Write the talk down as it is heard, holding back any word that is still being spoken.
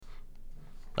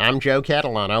I'm Joe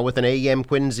Catalano with an AM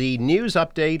Quincy news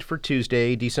update for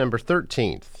Tuesday, December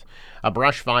 13th. A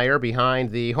brush fire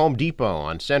behind the Home Depot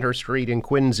on Center Street in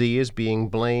Quincy is being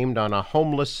blamed on a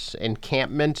homeless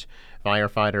encampment.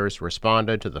 Firefighters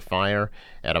responded to the fire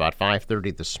at about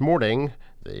 5:30 this morning.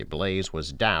 The blaze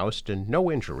was doused and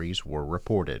no injuries were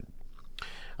reported.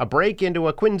 A break into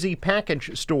a Quincy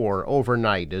package store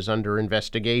overnight is under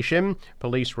investigation.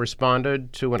 Police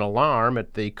responded to an alarm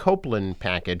at the Copeland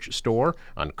package store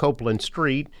on Copeland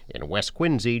Street in West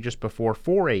Quincy just before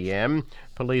 4 a.m.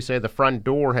 Police say the front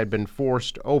door had been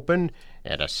forced open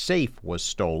and a safe was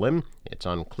stolen. It's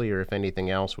unclear if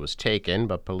anything else was taken,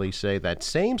 but police say that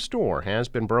same store has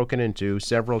been broken into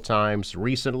several times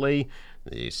recently.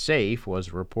 The safe was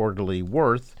reportedly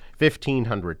worth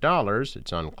 $1,500.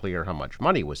 It's unclear how much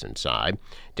money was inside.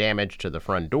 Damage to the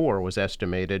front door was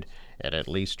estimated at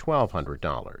least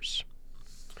 $1,200.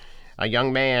 A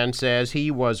young man says he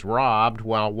was robbed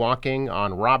while walking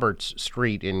on Roberts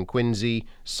Street in Quincy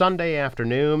Sunday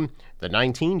afternoon. The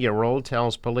 19-year-old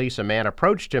tells police a man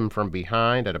approached him from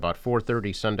behind at about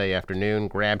 4:30 Sunday afternoon,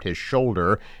 grabbed his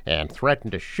shoulder, and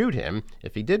threatened to shoot him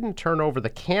if he didn't turn over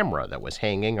the camera that was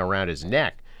hanging around his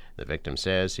neck. The victim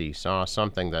says he saw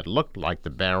something that looked like the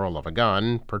barrel of a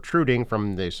gun protruding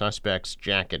from the suspect's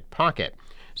jacket pocket.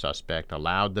 Suspect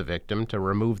allowed the victim to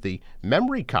remove the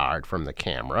memory card from the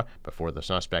camera before the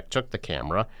suspect took the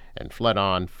camera and fled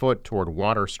on foot toward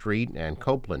Water Street and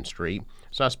Copeland Street.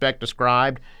 Suspect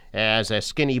described as a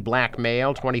skinny black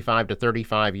male, 25 to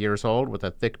 35 years old, with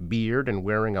a thick beard and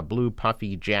wearing a blue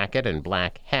puffy jacket and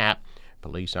black hat.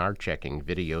 Police are checking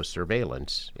video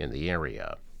surveillance in the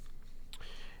area.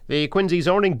 The Quincy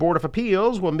Zoning Board of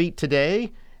Appeals will meet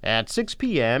today at 6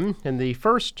 p.m. in the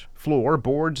first floor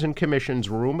Boards and Commissions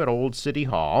room at Old City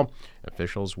Hall.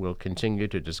 Officials will continue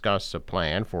to discuss a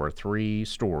plan for a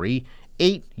 3-story,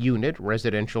 8-unit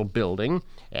residential building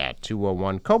at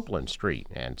 201 Copeland Street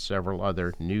and several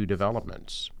other new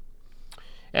developments.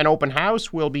 An open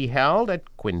house will be held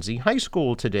at Quincy High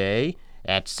School today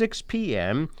at 6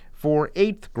 p.m. for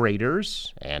 8th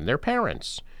graders and their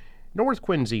parents. North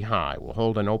Quincy High will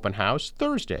hold an open house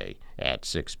Thursday at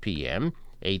 6 p.m.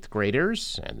 8th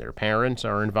graders and their parents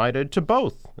are invited to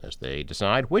both as they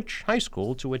decide which high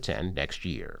school to attend next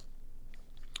year.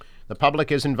 The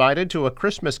public is invited to a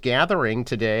Christmas gathering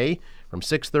today from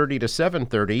 6:30 to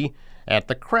 7:30 at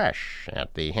the Creche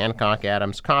at the Hancock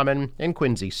Adams Common in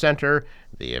Quincy Center.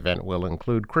 The event will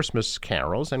include Christmas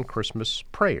carols and Christmas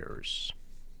prayers.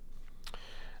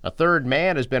 A third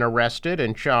man has been arrested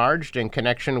and charged in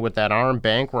connection with that armed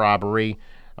bank robbery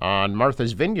on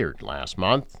Martha's Vineyard last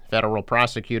month. Federal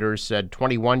prosecutors said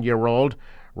 21-year-old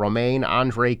Romaine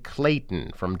Andre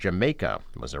Clayton from Jamaica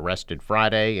was arrested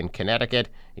Friday in Connecticut.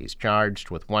 He's charged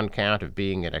with one count of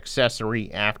being an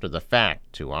accessory after the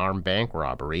fact to armed bank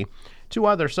robbery. Two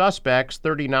other suspects,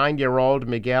 39-year-old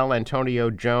Miguel Antonio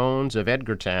Jones of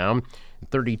Edgartown,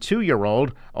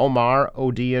 32-year-old Omar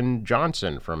Odion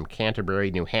Johnson from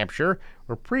Canterbury, New Hampshire,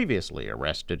 were previously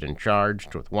arrested and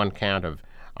charged with one count of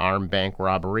armed bank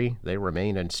robbery. They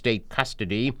remain in state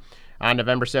custody. On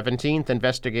November 17th,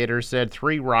 investigators said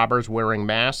 3 robbers wearing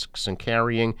masks and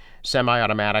carrying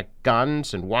semi-automatic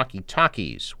guns and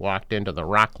walkie-talkies walked into the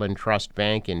Rockland Trust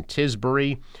Bank in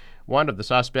Tisbury. One of the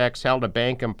suspects held a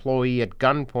bank employee at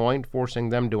gunpoint, forcing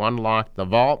them to unlock the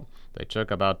vault. They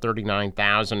took about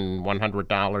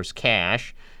 $39,100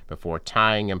 cash before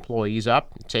tying employees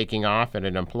up and taking off in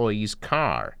an employee's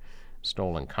car. The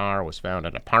stolen car was found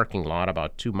in a parking lot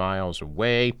about 2 miles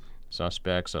away.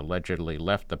 Suspects allegedly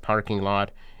left the parking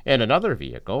lot in another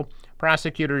vehicle.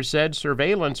 Prosecutors said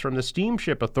surveillance from the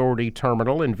Steamship Authority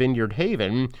terminal in Vineyard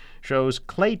Haven shows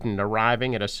Clayton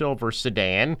arriving in a silver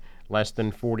sedan less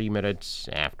than 40 minutes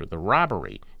after the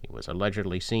robbery. He was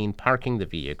allegedly seen parking the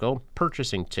vehicle,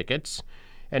 purchasing tickets,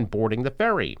 and boarding the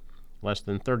ferry. Less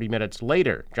than 30 minutes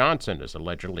later, Johnson is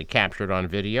allegedly captured on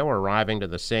video arriving to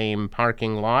the same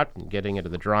parking lot and getting into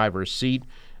the driver's seat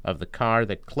of the car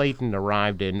that Clayton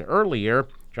arrived in earlier.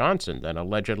 Johnson then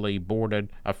allegedly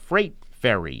boarded a freight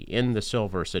ferry in the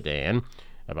silver sedan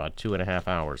about 2.5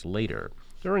 hours later.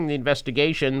 During the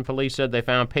investigation, police said they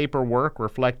found paperwork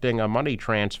reflecting a money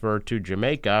transfer to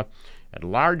Jamaica and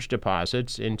large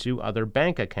deposits into other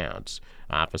bank accounts.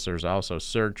 Officers also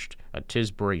searched a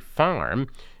Tisbury farm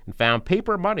and found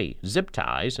paper money, zip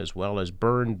ties, as well as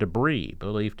burned debris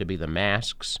believed to be the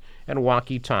masks and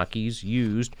walkie-talkies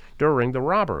used during the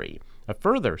robbery. A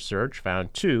further search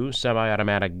found 2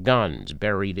 semi-automatic guns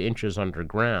buried inches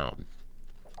underground.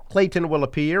 Clayton will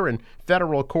appear in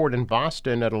federal court in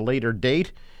Boston at a later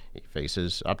date. He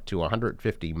faces up to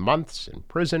 150 months in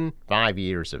prison, 5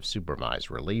 years of supervised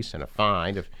release, and a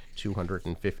fine of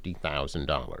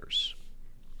 $250,000.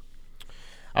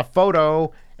 A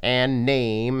photo and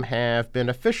name have been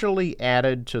officially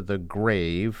added to the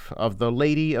grave of the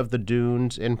Lady of the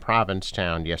Dunes in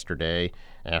Provincetown yesterday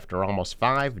after almost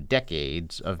 5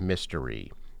 decades of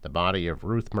mystery. The body of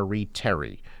Ruth Marie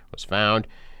Terry was found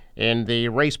in the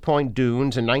Race Point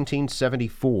Dunes in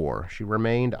 1974. She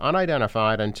remained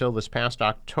unidentified until this past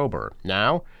October.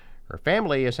 Now, her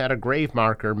family has had a grave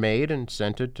marker made and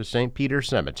sent it to St. Peter's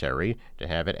Cemetery to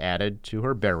have it added to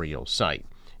her burial site.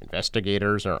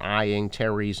 Investigators are eyeing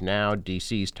Terry's now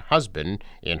deceased husband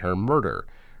in her murder.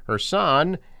 Her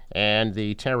son and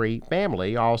the Terry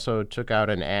family also took out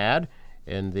an ad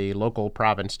in the local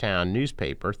Provincetown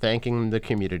newspaper thanking the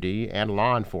community and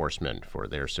law enforcement for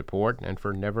their support and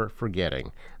for never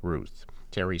forgetting Ruth.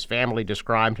 Terry's family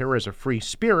described her as a free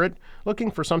spirit,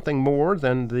 looking for something more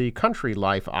than the country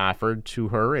life offered to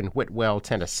her in Whitwell,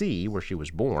 Tennessee, where she was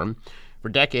born. For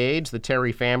decades, the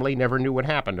Terry family never knew what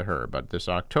happened to her, but this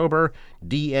October,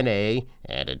 DNA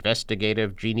and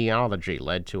investigative genealogy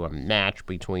led to a match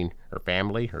between her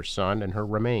family, her son, and her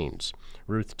remains.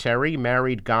 Ruth Terry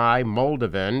married Guy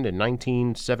Moldovan in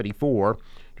 1974,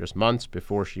 just months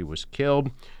before she was killed.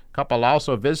 The couple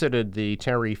also visited the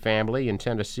Terry family in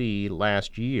Tennessee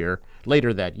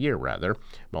later that year.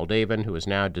 Moldovan, who is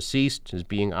now deceased, is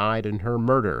being eyed in her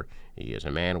murder. He is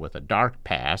a man with a dark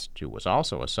past who was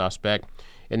also a suspect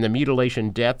in the mutilation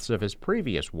deaths of his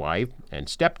previous wife and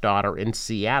stepdaughter in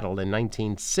Seattle in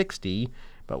 1960,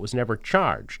 but was never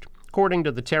charged. According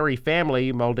to the Terry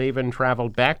family, Moldovan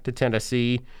traveled back to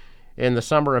Tennessee in the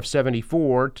summer of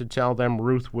 '74 to tell them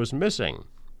Ruth was missing.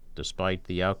 Despite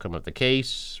the outcome of the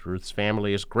case, Ruth's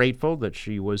family is grateful that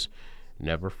she was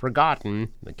never forgotten.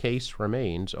 The case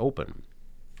remains open.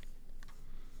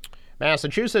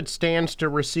 Massachusetts stands to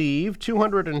receive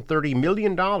 $230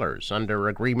 million under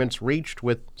agreements reached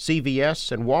with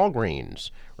CVS and Walgreens,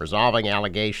 resolving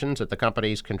allegations that the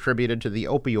companies contributed to the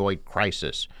opioid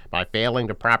crisis by failing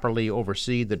to properly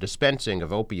oversee the dispensing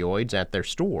of opioids at their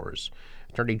stores.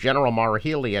 Attorney General Maura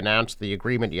Healey announced the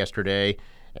agreement yesterday,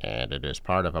 and it is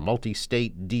part of a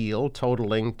multi-state deal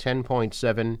totaling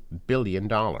 $10.7 billion.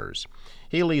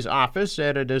 Healey's office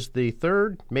said it is the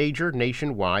third major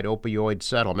nationwide opioid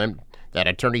settlement that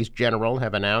attorneys general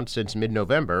have announced since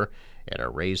mid-November, and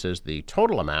it raises the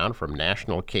total amount from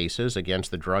national cases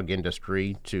against the drug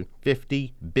industry to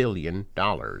 $50 billion.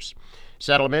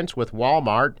 Settlements with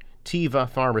Walmart, Teva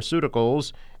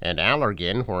Pharmaceuticals, and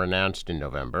Allergan were announced in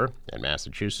November, and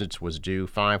Massachusetts was due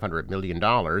 $500 million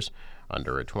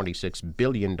under a $26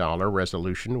 billion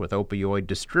resolution with opioid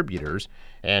distributors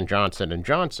and Johnson &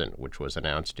 Johnson, which was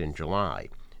announced in July.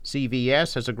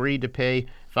 CVS has agreed to pay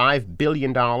 $5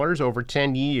 billion over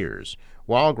 10 years.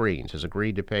 Walgreens has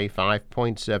agreed to pay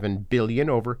 $5.7 billion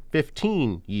over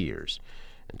 15 years.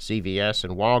 And CVS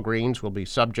and Walgreens will be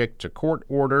subject to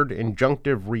court-ordered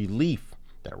injunctive relief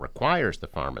that requires the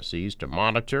pharmacies to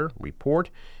monitor, report,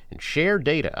 and share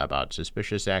data about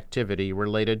suspicious activity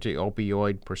related to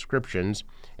opioid prescriptions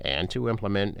and to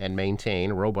implement and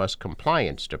maintain robust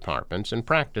compliance departments and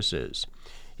practices.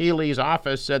 Healey's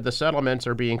office said the settlements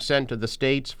are being sent to the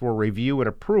states for review and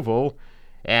approval,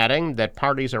 adding that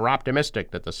parties are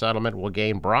optimistic that the settlement will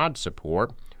gain broad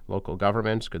support. Local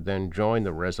governments could then join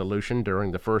the resolution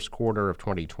during the first quarter of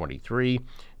 2023,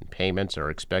 and payments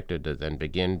are expected to then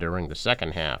begin during the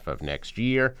second half of next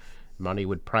year. Money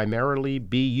would primarily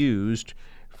be used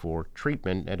for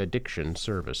treatment and addiction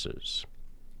services.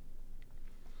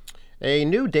 A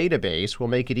new database will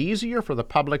make it easier for the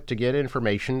public to get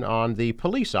information on the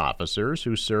police officers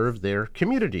who serve their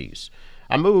communities.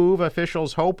 A move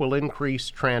officials hope will increase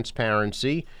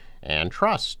transparency and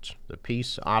trust. The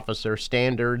Peace Officer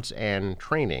Standards and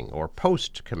Training, or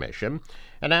POST Commission,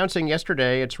 announcing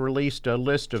yesterday it's released a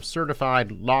list of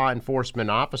certified law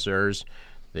enforcement officers.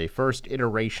 The first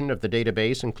iteration of the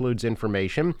database includes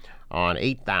information on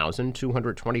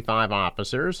 8,225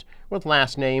 officers with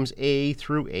last names A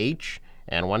through H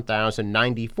and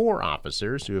 1,094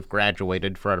 officers who have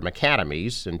graduated from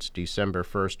academies since December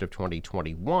 1st of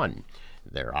 2021.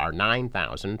 There are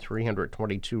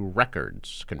 9,322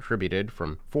 records contributed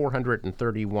from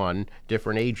 431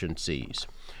 different agencies.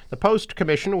 The Post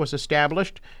Commission was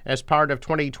established as part of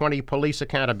 2020 police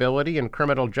accountability and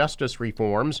criminal justice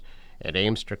reforms. It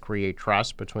aims to create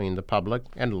trust between the public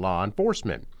and law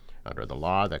enforcement. Under the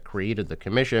law that created the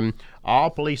commission, all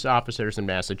police officers in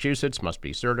Massachusetts must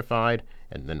be certified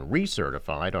and then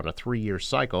recertified on a 3-year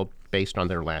cycle based on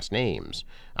their last names.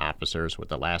 Officers with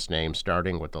the last name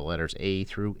starting with the letters A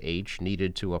through H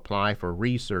needed to apply for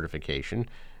recertification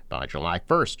by July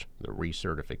 1st. The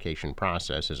recertification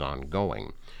process is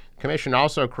ongoing. The commission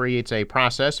also creates a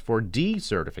process for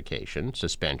decertification,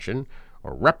 suspension,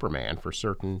 or reprimand for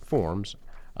certain forms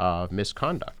of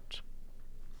misconduct.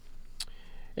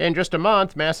 In just a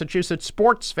month, Massachusetts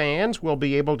sports fans will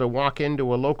be able to walk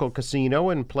into a local casino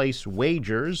and place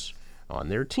wagers on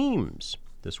their teams.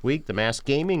 This week, the Mass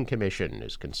Gaming Commission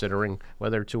is considering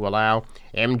whether to allow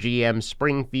MGM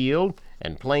Springfield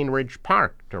and Plainridge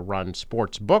Park to run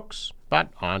sports books, but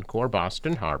Encore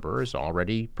Boston Harbor is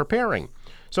already preparing.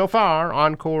 So far,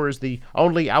 Encore is the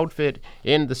only outfit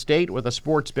in the state with a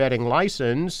sports betting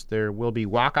license. There will be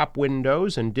walk-up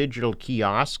windows and digital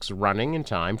kiosks running in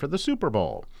time for the Super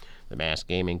Bowl. The Mass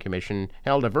Gaming Commission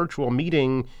held a virtual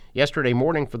meeting yesterday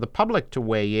morning for the public to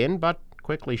weigh in, but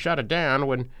quickly shut it down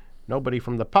when nobody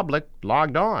from the public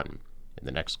logged on. In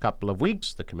the next couple of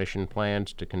weeks, the commission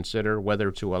plans to consider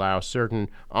whether to allow certain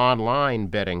online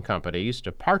betting companies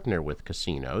to partner with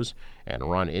casinos and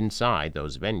run inside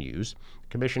those venues. The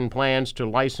commission plans to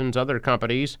license other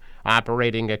companies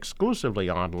operating exclusively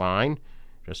online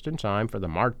just in time for the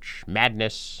March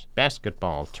Madness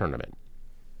basketball tournament.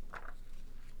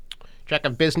 Check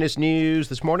of business news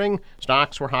this morning.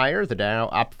 Stocks were higher. The Dow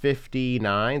up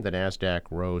 59. The Nasdaq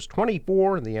rose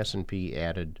 24, and the S&P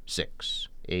added 6.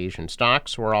 Asian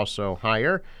stocks were also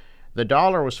higher. The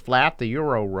dollar was flat. The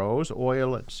euro rose.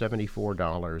 Oil at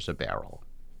 $74 a barrel.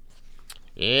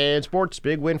 In sports,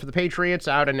 big win for the Patriots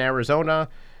out in Arizona.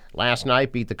 Last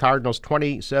night beat the Cardinals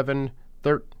 27-13.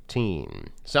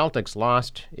 Celtics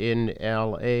lost in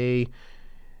L.A.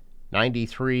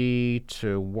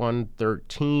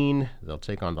 93-113. They'll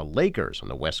take on the Lakers on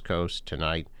the West Coast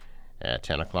tonight at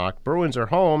 10 o'clock. Bruins are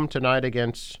home tonight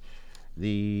against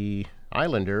the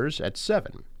Islanders at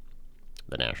 7.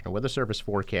 The National Weather Service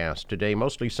forecast today,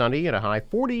 mostly sunny at a high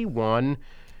 41.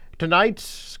 Tonight,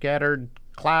 scattered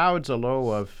clouds, a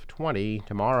low of 20.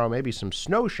 Tomorrow, maybe some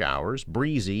snow showers,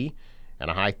 breezy, and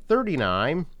a high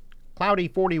 39. Cloudy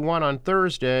 41 on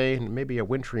Thursday, and maybe a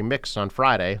wintry mix on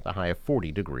Friday, the high of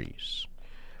 40 degrees.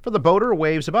 For the boater,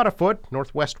 waves about a foot,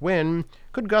 northwest wind,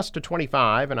 could gust to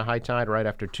 25, and a high tide right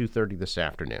after 2:30 this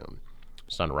afternoon.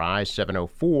 Sunrise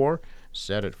 7:04,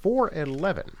 set at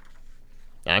 4:11.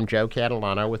 I'm Joe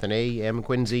Catalano with an AM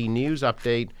Quincy news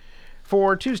update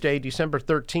for Tuesday, December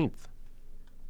 13th.